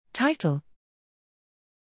Title: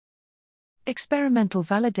 Experimental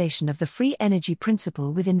Validation of the Free Energy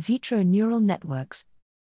Principle with In Vitro Neural Networks.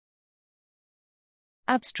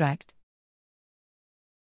 Abstract: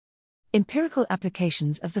 Empirical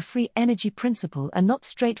applications of the free energy principle are not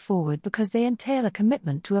straightforward because they entail a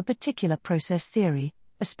commitment to a particular process theory,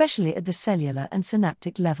 especially at the cellular and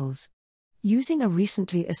synaptic levels. Using a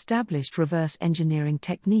recently established reverse engineering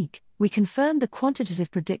technique, we confirmed the quantitative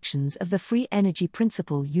predictions of the free energy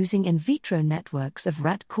principle using in vitro networks of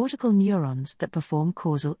rat cortical neurons that perform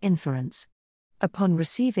causal inference. Upon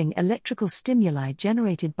receiving electrical stimuli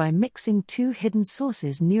generated by mixing two hidden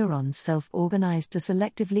sources, neurons self-organized to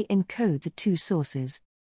selectively encode the two sources.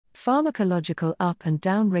 Pharmacological up and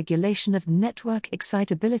down regulation of network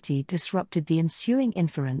excitability disrupted the ensuing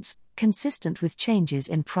inference, consistent with changes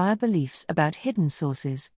in prior beliefs about hidden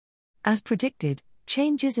sources. As predicted,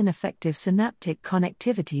 changes in effective synaptic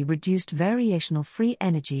connectivity reduced variational free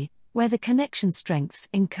energy, where the connection strengths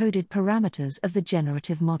encoded parameters of the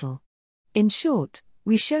generative model. In short,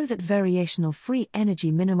 we show that variational free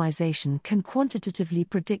energy minimization can quantitatively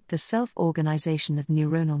predict the self-organization of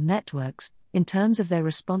neuronal networks, in terms of their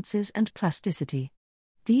responses and plasticity.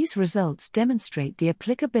 These results demonstrate the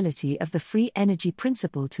applicability of the free energy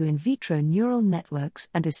principle to in vitro neural networks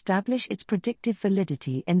and establish its predictive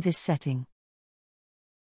validity in this setting.